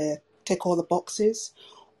tick all the boxes?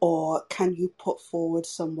 Or can you put forward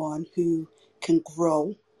someone who can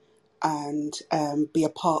grow and be a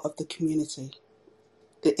part of the community?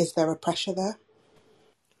 Is there a pressure there?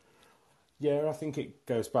 Yeah, I think it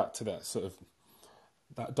goes back to that sort of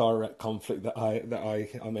that direct conflict that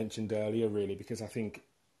I mentioned earlier, really, because I think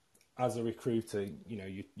as a recruiter,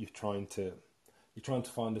 you're trying to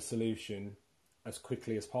find a solution as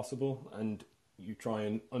quickly as possible, and you try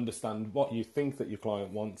and understand what you think that your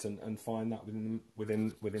client wants and find that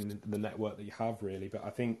within the network that you have, really. But I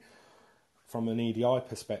think from an EDI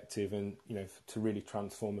perspective, and to really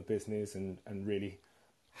transform a business and really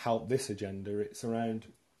help this agenda, it's around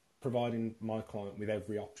providing my client with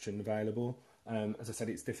every option available. As I said,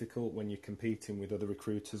 it's difficult when you're competing with other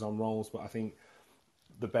recruiters on roles, but I think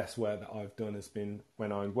the best work that I've done has been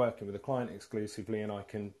when I'm working with a client exclusively and I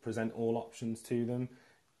can present all options to them.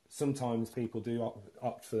 Sometimes people do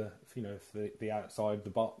opt for the outside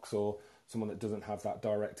the box, or someone that doesn't have that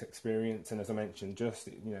direct experience. And as I mentioned, just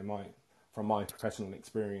from my professional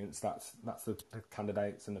experience, that's the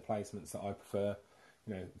candidates and the placements that I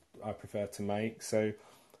prefer to make. So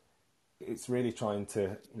it's really trying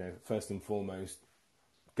to first and foremost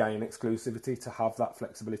gain exclusivity, to have that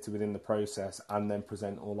flexibility within the process, and then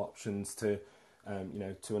present all options to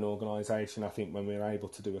an organisation. I think when we're able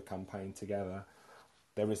to do a campaign together,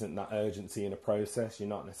 there isn't that urgency in a process. You're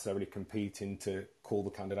not necessarily competing to call the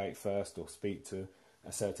candidate first or speak to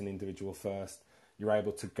a certain individual first. You're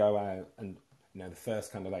able to go out and the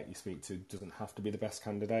first candidate you speak to doesn't have to be the best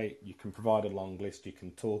candidate. You can provide a long list. You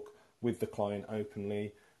can talk with the client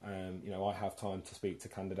openly. I have time to speak to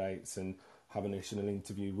candidates and have an initial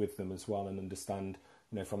interview with them as well, and understand,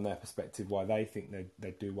 from their perspective, why they think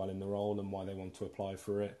they do well in the role and why they want to apply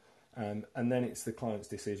for it. And then it's the client's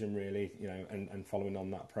decision, really, and following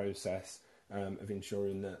on that process of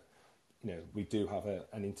ensuring that we do have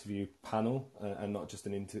an interview panel and not just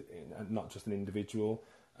an individual.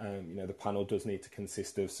 The panel does need to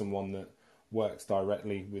consist of someone that works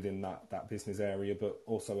directly within that business area, but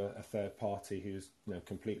also a third party who's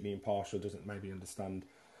completely impartial, doesn't maybe understand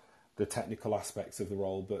the technical aspects of the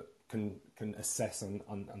role, but can assess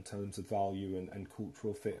on terms of value and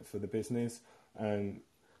cultural fit for the business.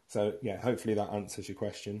 So yeah, hopefully that answers your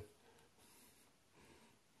question.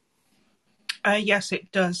 Yes,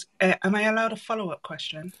 it does. Am I allowed a follow-up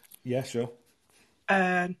question? Yeah, sure.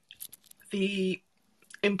 The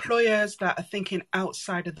employers that are thinking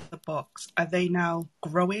outside of the box, are they now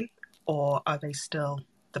growing, or are they still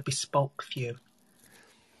the bespoke few?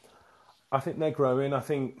 I think they're growing. I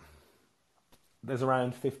think there's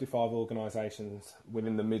around 55 organisations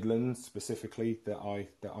within the Midlands specifically that I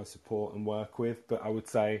support and work with. But I would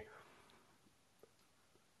say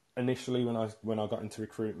initially when I got into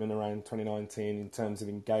recruitment around 2019, in terms of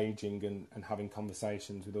engaging and having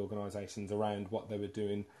conversations with organisations around what they were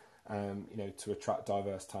doing, to attract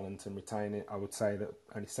diverse talent and retain it, I would say that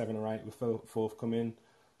only 7 or 8 were forthcoming.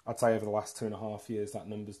 I'd say over the last 2.5 years that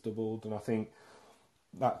number's doubled, and I think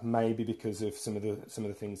that may be because of some of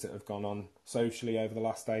the things that have gone on socially over the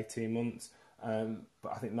last 18 months.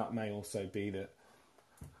 But I think that may also be that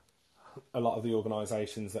a lot of the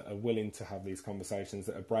organisations that are willing to have these conversations,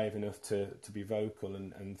 that are brave enough to be vocal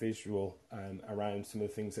and visual around some of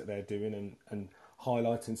the things that they're doing and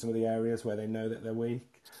highlighting some of the areas where they know that they're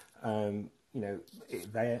weak,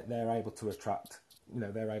 they're able to attract.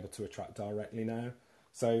 They're able to attract directly now.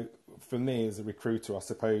 So for me as a recruiter, I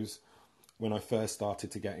suppose, when I first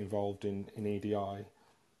started to get involved in EDI, a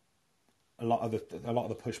lot of the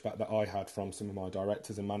pushback that I had from some of my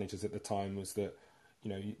directors and managers at the time was that,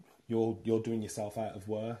 you're doing yourself out of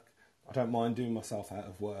work. I don't mind doing myself out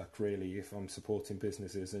of work, really, if I'm supporting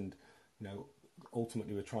businesses, and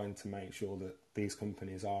ultimately we're trying to make sure that these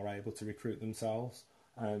companies are able to recruit themselves.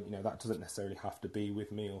 That doesn't necessarily have to be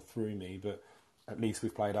with me or through me, but at least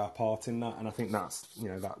we've played our part in that. And I think that's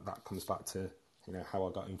that comes back to how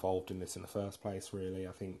I got involved in this in the first place, really.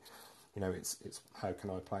 I think it's how can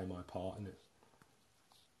I play my part in it.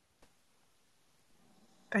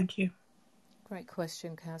 Thank you. Great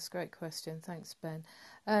question, Cass. Great question. Thanks, Ben.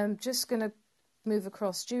 Just going to move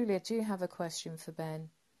across. Julia, do you have a question for Ben?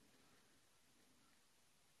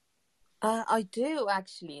 I do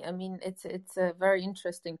actually. I mean, it's a very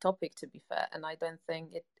interesting topic, to be fair, and I don't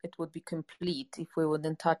think it would be complete if we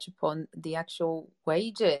wouldn't touch upon the actual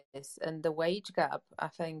wages and the wage gap. I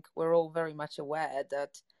think we're all very much aware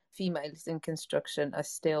that females in construction are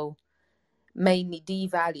still mainly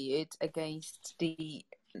devalued against the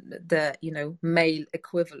male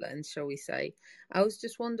equivalent, shall we say. I was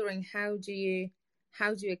just wondering, how do you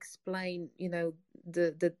explain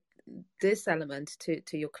the this element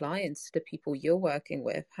to your clients, the people you're working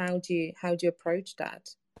with? How do you approach that?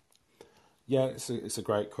 Yeah, it's a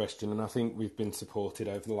great question, and I think we've been supported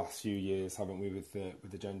over the last few years, haven't we, with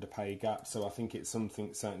the gender pay gap? So I think it's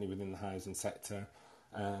something certainly within the housing sector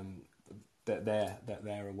that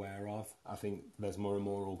they're aware of. I think there's more and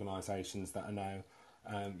more organisations that are now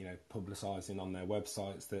publicising on their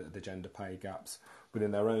websites the gender pay gaps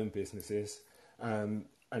within their own businesses, and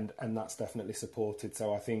that's definitely supported.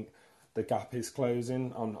 So I think the gap is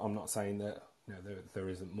closing. I'm not saying that there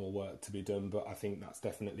isn't more work to be done, but I think that's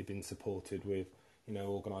definitely been supported with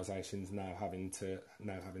organisations now having to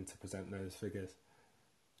present those figures.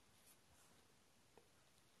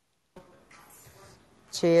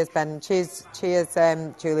 Cheers, Ben. Cheers,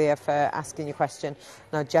 Julia, for asking your question.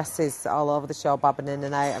 Now, Jess is all over the show, bobbing in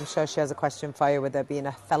and out. I'm sure she has a question for you, with her being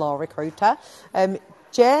a fellow recruiter.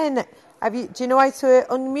 Jane, do you know how to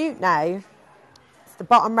unmute now? It's the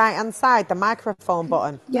bottom right-hand side, the microphone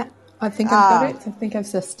button. Yeah, I think I've got it. I think I've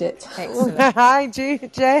sussed it. Excellent. Hi, Jane.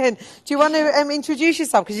 Do you want to introduce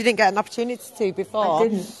yourself, because you didn't get an opportunity to before? I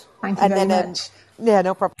didn't. Thank you very much. Yeah,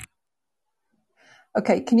 no problem.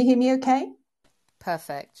 Okay, can you hear me okay?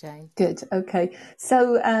 Perfect, Jane. Good. Okay.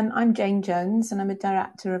 So I'm Jane Jones, and I'm a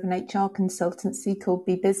director of an HR consultancy called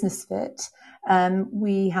Be Business Fit.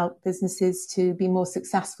 We help businesses to be more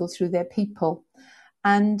successful through their people,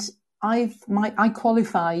 and I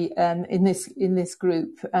qualify in this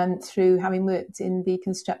group through having worked in the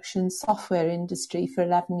construction software industry for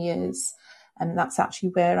 11 years, and that's actually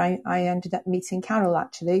where I ended up meeting Carol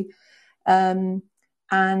actually.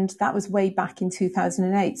 And that was way back in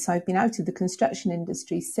 2008. So I've been out of the construction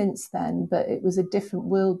industry since then, but it was a different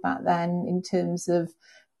world back then in terms of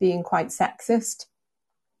being quite sexist.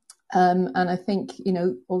 And I think,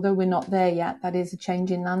 although we're not there yet, that is a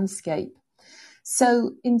changing landscape.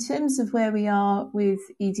 So in terms of where we are with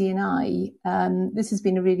ED&I, this has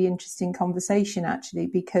been a really interesting conversation actually,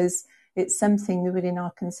 because it's something that within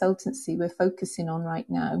our consultancy we're focusing on right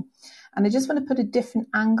now. And I just want to put a different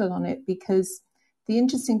angle on it, because the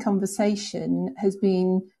interesting conversation has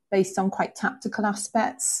been based on quite tactical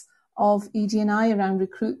aspects of ED&I around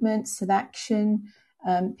recruitment, selection,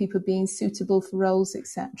 people being suitable for roles,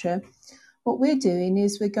 etc. What we're doing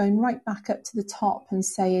is we're going right back up to the top and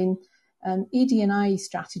saying ED&I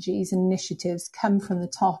strategies and initiatives come from the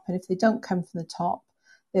top, and if they don't come from the top,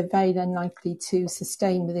 they're very unlikely to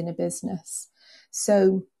sustain within a business.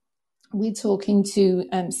 So we're talking to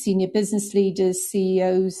senior business leaders,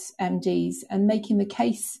 CEOs, MDs, and making the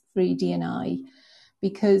case for ED&I,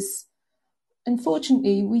 because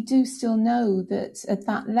unfortunately we do still know that at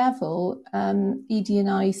that level,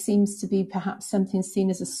 ED&I seems to be perhaps something seen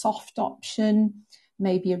as a soft option,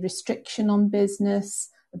 maybe a restriction on business,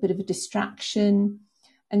 a bit of a distraction.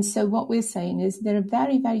 And so what we're saying is there are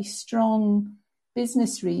very, very strong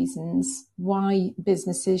business reasons why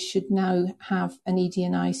businesses should now have an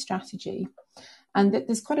ED&I strategy. And that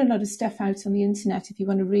there's quite a lot of stuff out on the internet if you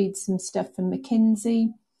want to read some stuff from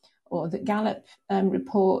McKinsey or the Gallup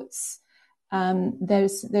reports.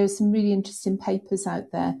 There's some really interesting papers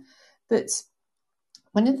out there. But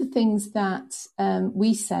one of the things that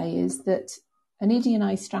we say is that an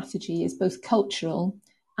ED&I strategy is both cultural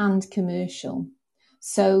and commercial.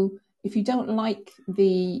 So if you don't like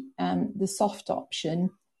the soft option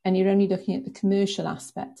and you're only looking at the commercial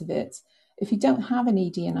aspect of it, if you don't have an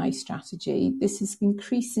ED&I strategy, this is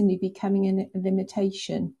increasingly becoming a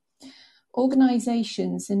limitation.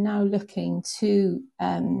 Organisations are now looking to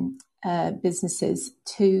businesses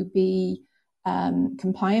to be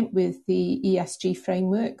compliant with the ESG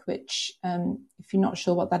framework, which, if you're not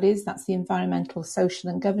sure what that is, that's the environmental, social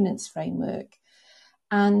and governance framework.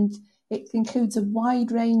 And it includes a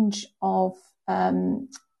wide range of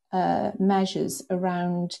measures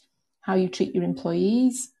around how you treat your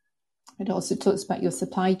employees. It also talks about your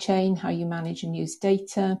supply chain, how you manage and use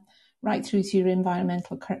data, right through to your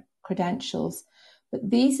environmental credentials. But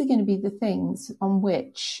these are going to be the things on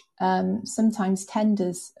which sometimes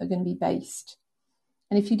tenders are going to be based.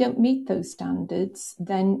 And if you don't meet those standards,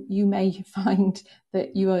 then you may find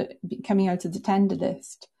that you are coming out of the tender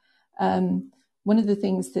list. One of the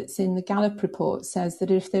things that's in the Gallup report says that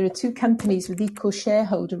if there are two companies with equal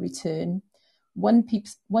shareholder return, One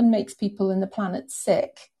makes people and the planet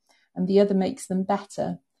sick, and the other makes them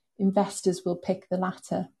better. Investors will pick the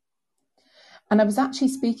latter. And I was actually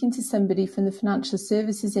speaking to somebody from the financial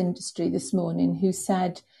services industry this morning who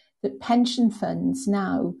said that pension funds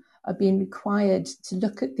now are being required to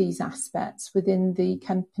look at these aspects within the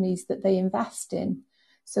companies that they invest in.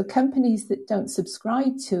 So companies that don't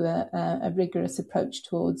subscribe to a rigorous approach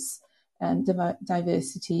towards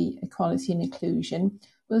diversity, equality and inclusion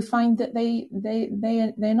will find that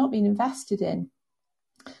they're not being invested in.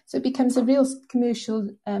 So it becomes a real commercial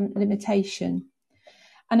limitation.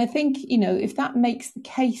 And I think, if that makes the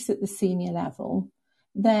case at the senior level,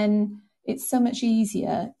 then it's so much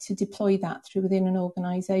easier to deploy that through within an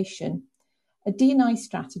organisation. A D&I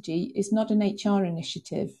strategy is not an HR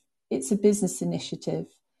initiative, it's a business initiative.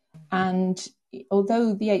 And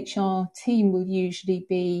although the HR team will usually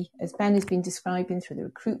be, as Ben has been describing, through the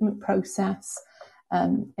recruitment process,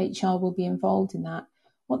 HR will be involved in that.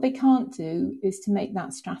 What they can't do is to make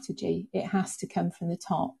that strategy. It has to come from the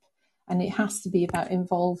top, and it has to be about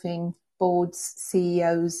involving boards,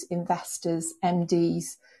 CEOs, investors,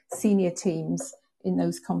 MDs, senior teams in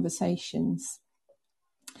those conversations.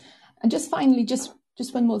 And just finally, just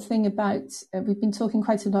one more thing about, we've been talking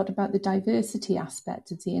quite a lot about the diversity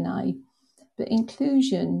aspect of D&I, but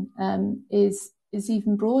inclusion is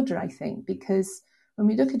even broader, I think, because when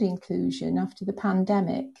we look at inclusion after the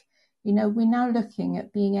pandemic, we're now looking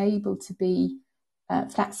at being able to be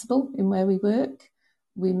flexible in where we work.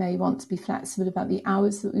 We may want to be flexible about the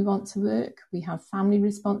hours that we want to work. We have family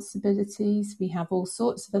responsibilities. We have all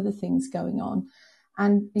sorts of other things going on.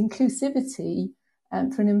 And inclusivity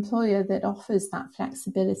for an employer that offers that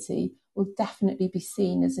flexibility will definitely be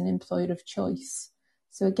seen as an employer of choice.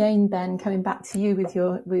 So again, Ben, coming back to you with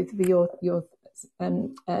your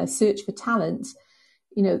search for talent,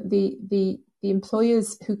 the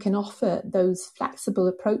employers who can offer those flexible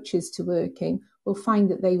approaches to working will find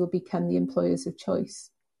that they will become the employers of choice.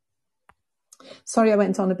 Sorry, I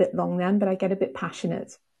went on a bit long then, but I get a bit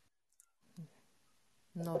passionate.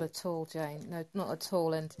 Not at all, Jane. No, not at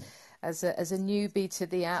all. And as a newbie to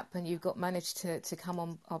the app, and you've managed to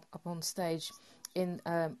come up on stage in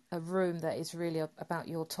a room that is really about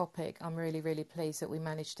your topic, I'm really, really pleased that we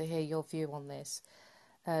managed to hear your view on this.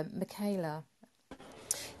 Michaela.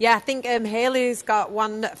 Yeah, I think Hayley's got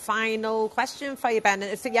one final question for you,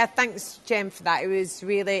 Ben. So, yeah, thanks, Jane, for that. It was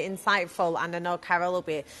really insightful, and I know Carol will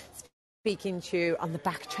be speaking to you on the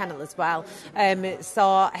back channel as well.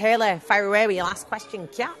 So, Hayley, fire away with your last question.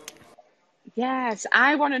 Yeah. Yes,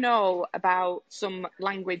 I want to know about some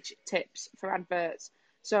language tips for adverts.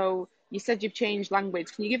 So you said you've changed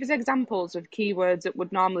language. Can you give us examples of keywords that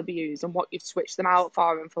would normally be used and what you've switched them out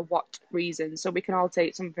for and for what reasons? So we can all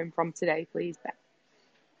take something from today, please, Ben.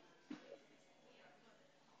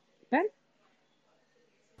 Ben?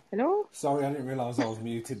 Hello? Sorry, I didn't realise I was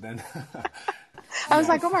muted then. I was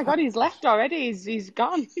like, oh my God, he's left already. He's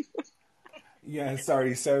gone. Yeah,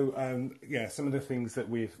 sorry. So, some of the things that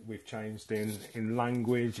we've changed in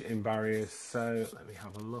language, in barriers. So let me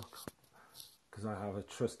have a look, because I have a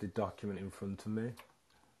trusted document in front of me.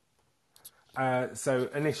 So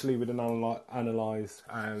initially we'd analyse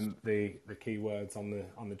the keywords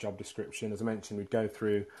on the job description. As I mentioned, we'd go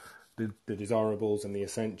through the desirables and the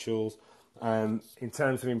essentials. In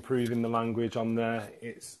terms of improving the language on there,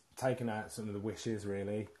 it's taken out some of the wishes,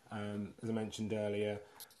 really. As I mentioned earlier,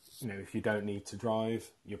 if you don't need to drive,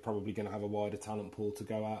 you're probably going to have a wider talent pool to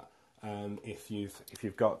go at. If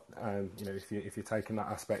you've got, if you're taking that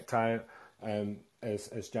aspect out,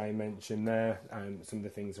 as Jane mentioned there, some of the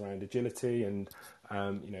things around agility and,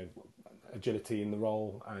 agility in the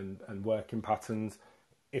role and working patterns.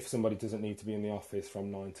 If somebody doesn't need to be in the office from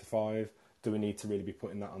 9 to 5, do we need to really be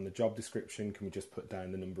putting that on the job description? Can we just put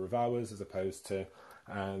down the number of hours as opposed to,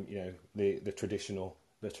 the traditional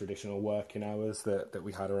working hours that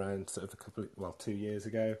we had around sort of 2 years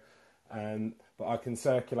ago? But I can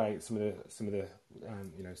circulate some of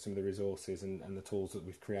the resources and the tools that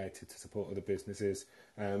we've created to support other businesses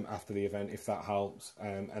after the event, if that helps.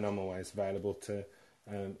 And I'm always available to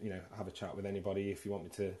have a chat with anybody. If you want me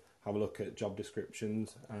to have a look at job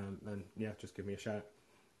descriptions, then just give me a shout.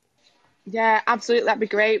 Yeah, absolutely, that'd be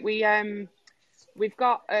great. We've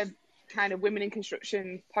got a kind of women in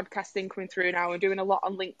construction podcasting coming through now. We're doing a lot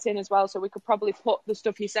on LinkedIn as well, so we could probably put the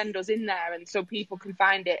stuff you send us in there, and so people can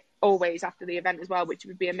find it always after the event as well, which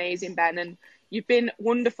would be amazing, Ben. And you've been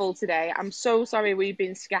wonderful today. I'm so sorry we've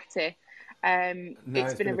been scatty.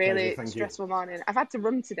 It's been a really stressful morning. I've had to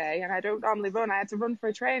run today, and I don't normally run. I had to run for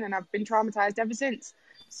a train, and I've been traumatized ever since.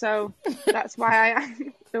 So that's why I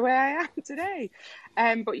am the way I am today.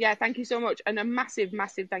 But yeah, thank you so much. And a massive,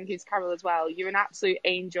 massive thank you to Carol as well. You're an absolute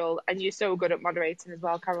angel and you're so good at moderating as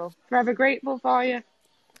well, Carol. Forever grateful for you.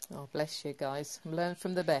 Oh, bless you guys. Learn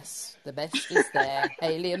from the best. The best is there.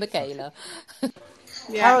 Hayley and Michaela.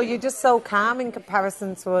 Yeah. Carol, you're just so calm in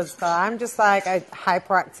comparison to us, though. I'm just like a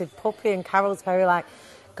hyperactive puppy, and Carol's very like,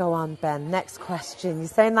 go on, Ben, next question. You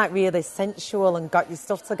sound like really sensual and got your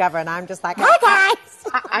stuff together, and I'm just like, hi,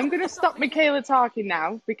 guys! I'm going to stop Michaela talking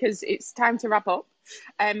now because it's time to wrap up.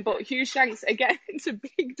 But huge thanks again to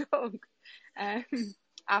Big Dog,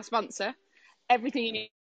 our sponsor. Everything you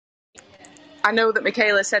need. I know that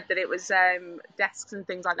Michaela said that it was desks and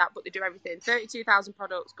things like that, but they do everything. 32,000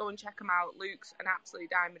 products. Go and check them out. Luke's an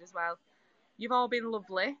absolute diamond as well. You've all been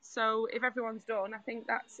lovely. So if everyone's done, I think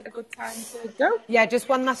that's a good time to go. Yeah, just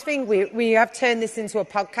one last thing. We have turned this into a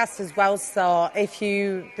podcast as well. So if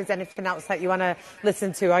there's anything else that you want to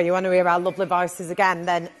listen to or you want to hear our lovely voices again,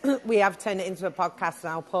 then we have turned it into a podcast,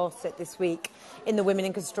 and I'll post it this week in the Women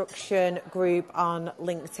in Construction group on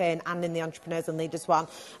LinkedIn and in the Entrepreneurs and Leaders one.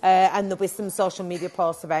 And there'll be some social media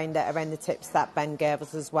posts around it, around the tips that Ben gave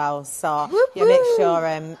us as well. So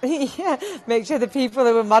yeah, make sure the people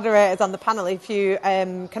who are moderators on the panel, if you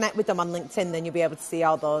connect with them on LinkedIn, then you'll be able to see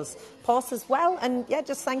all those posts as well. And yeah,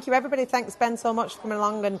 just thank you, everybody. Thanks, Ben, so much for coming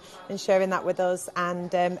along and sharing that with us,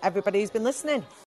 and everybody who's been listening.